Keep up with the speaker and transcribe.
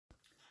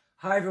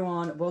Hi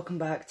everyone, welcome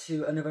back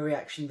to another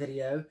reaction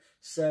video.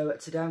 So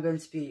today I'm going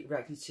to be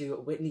reacting to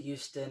Whitney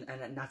Houston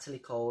and Natalie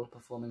Cole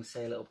performing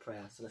Say a Little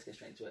Prayer. So let's get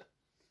straight into it.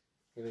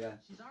 Here we go.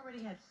 She's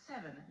already had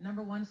 7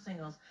 #1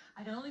 singles.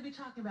 I can only be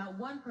talking about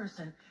one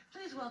person.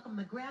 Please welcome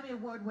the Grammy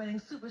Award-winning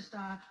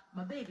superstar,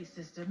 my baby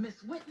sister,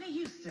 Miss Whitney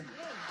Houston.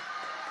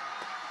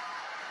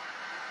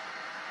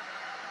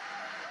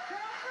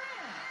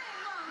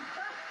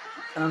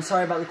 And I'm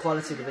sorry about the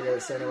quality of the video,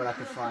 it's the only one I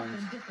could find.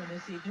 Different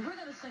this evening. We're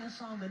going to sing a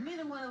song that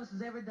neither one of us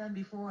has ever done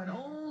before, an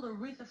old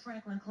Aretha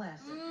Franklin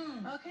classic.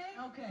 Okay?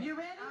 Okay. You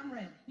ready? I'm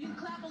ready. You can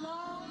clap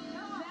along,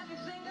 snap your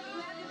fingers,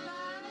 snap your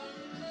thighs,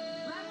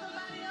 slap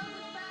somebody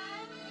else's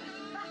side.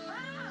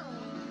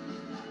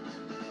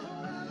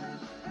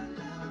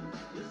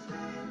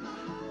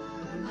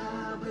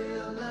 I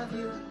will love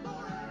you.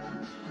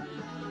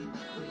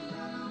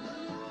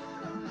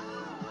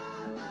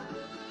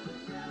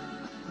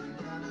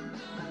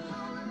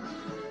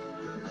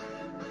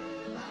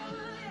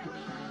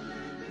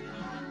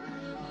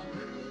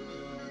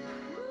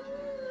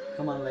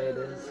 Come on,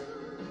 ladies.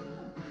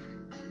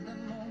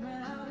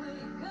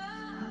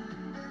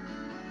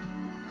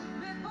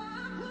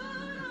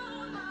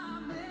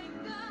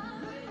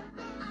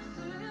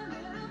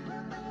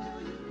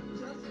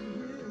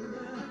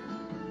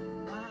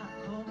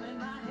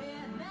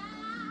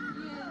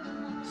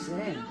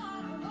 Sing.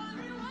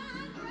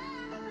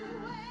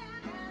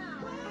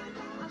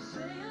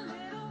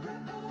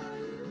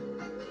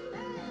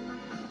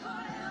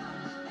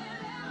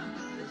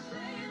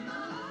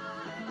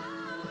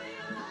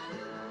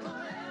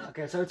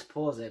 Okay, sorry to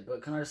pause it,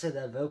 but can I just say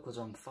their vocals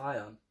are on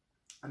fire?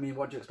 I mean,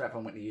 what do you expect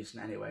from Whitney Houston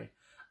anyway?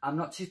 I'm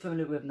not too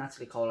familiar with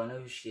Natalie Cole. I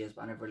know who she is,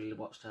 but I never really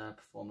watched her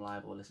perform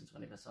live or listened to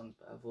any of her songs,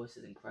 but her voice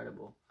is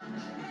incredible.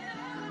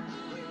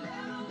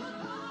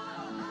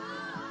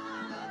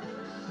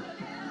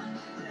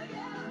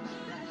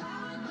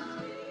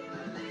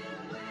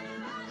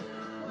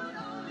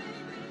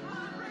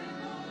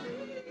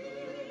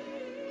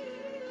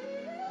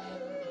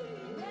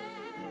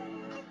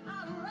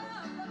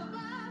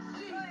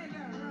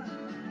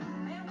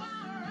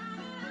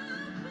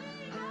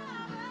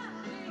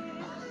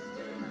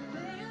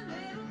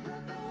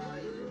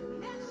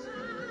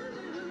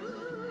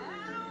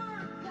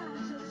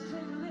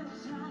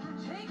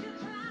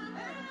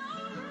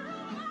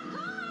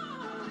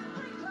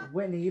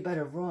 Whitney, you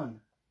better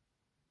run.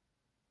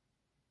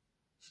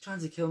 She's trying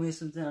to kill me or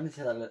something. I need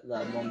to hear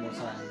that one more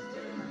time.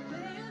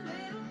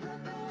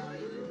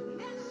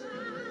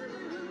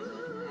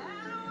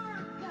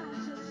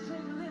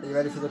 Are you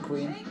ready for the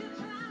Queen?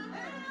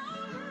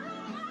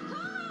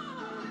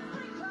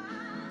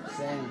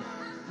 Sing.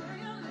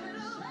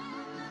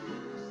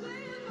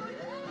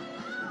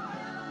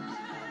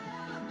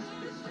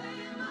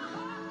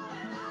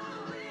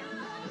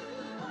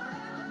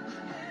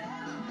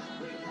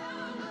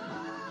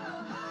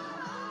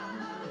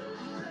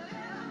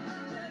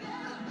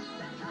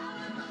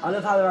 I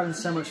love how they're having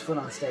so much fun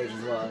on stage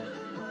as well.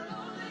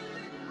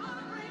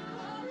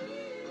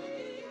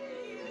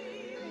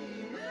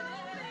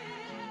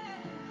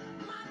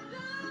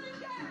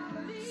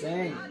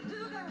 Sing.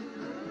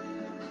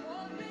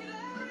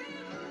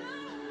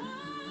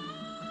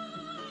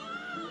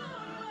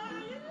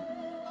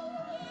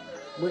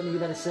 Whitney, you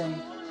better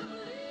sing.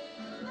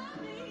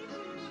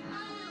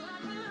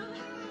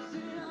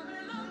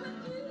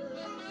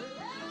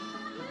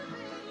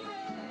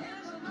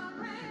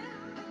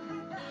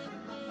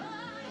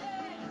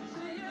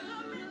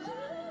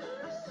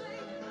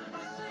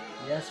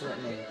 Yes,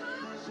 Whitney.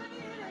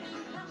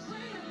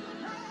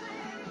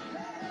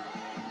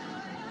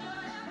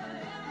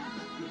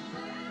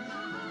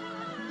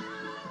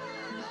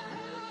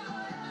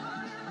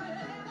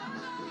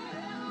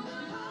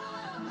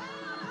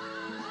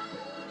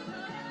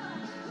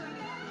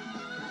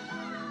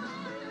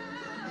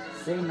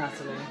 Sing,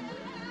 Natalie.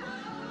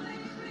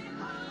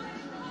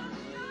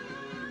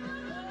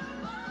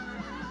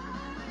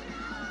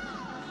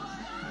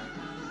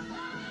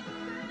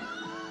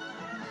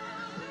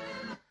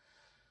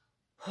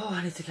 Oh,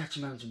 I need to catch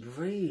a moment to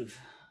breathe.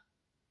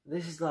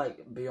 This is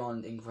like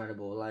beyond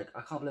incredible. Like,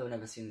 I can't believe I've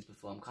never seen this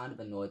before. I'm kind of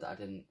annoyed that I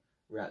didn't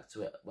react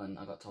to it when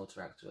I got told to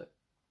react to it.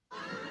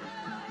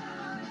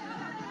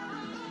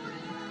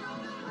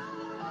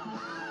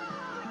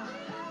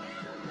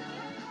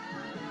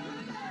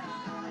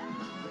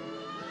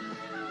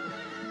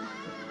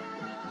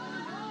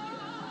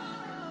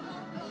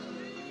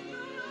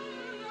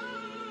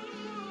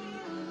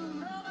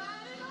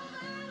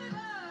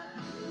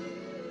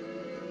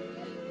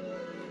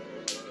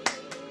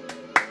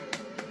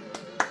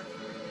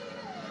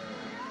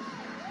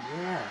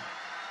 Yeah.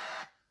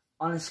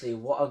 Honestly,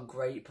 what a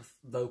great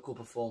vocal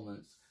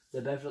performance.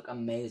 They both look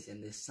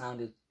amazing. They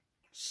sounded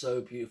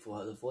so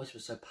beautiful. The voice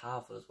was so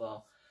powerful as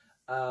well.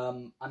 I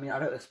mean, I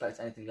don't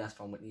expect anything less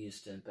from Whitney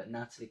Houston, but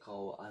Natalie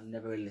Cole, I've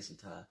never really listened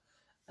to her.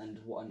 And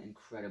what an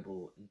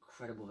incredible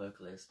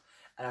vocalist.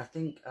 And I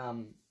think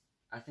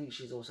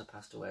she's also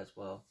passed away as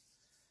well.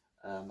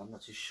 I'm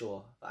not too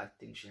sure, but I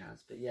think she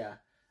has. But yeah,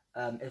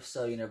 if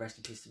so, you know, rest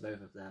in peace to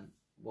both of them.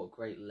 what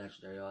great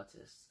legendary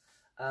artists.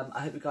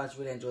 I hope you guys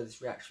really enjoyed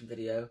this reaction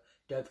video.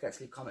 Don't forget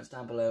to leave comments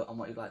down below on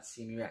what you'd like to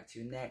see me react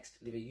to next.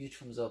 Leave a huge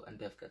thumbs up and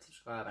don't forget to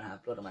subscribe and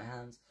have blood on my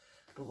hands.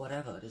 But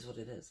whatever, it is what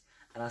it is.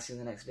 And I'll see you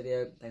in the next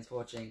video. Thanks for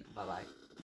watching. Bye bye.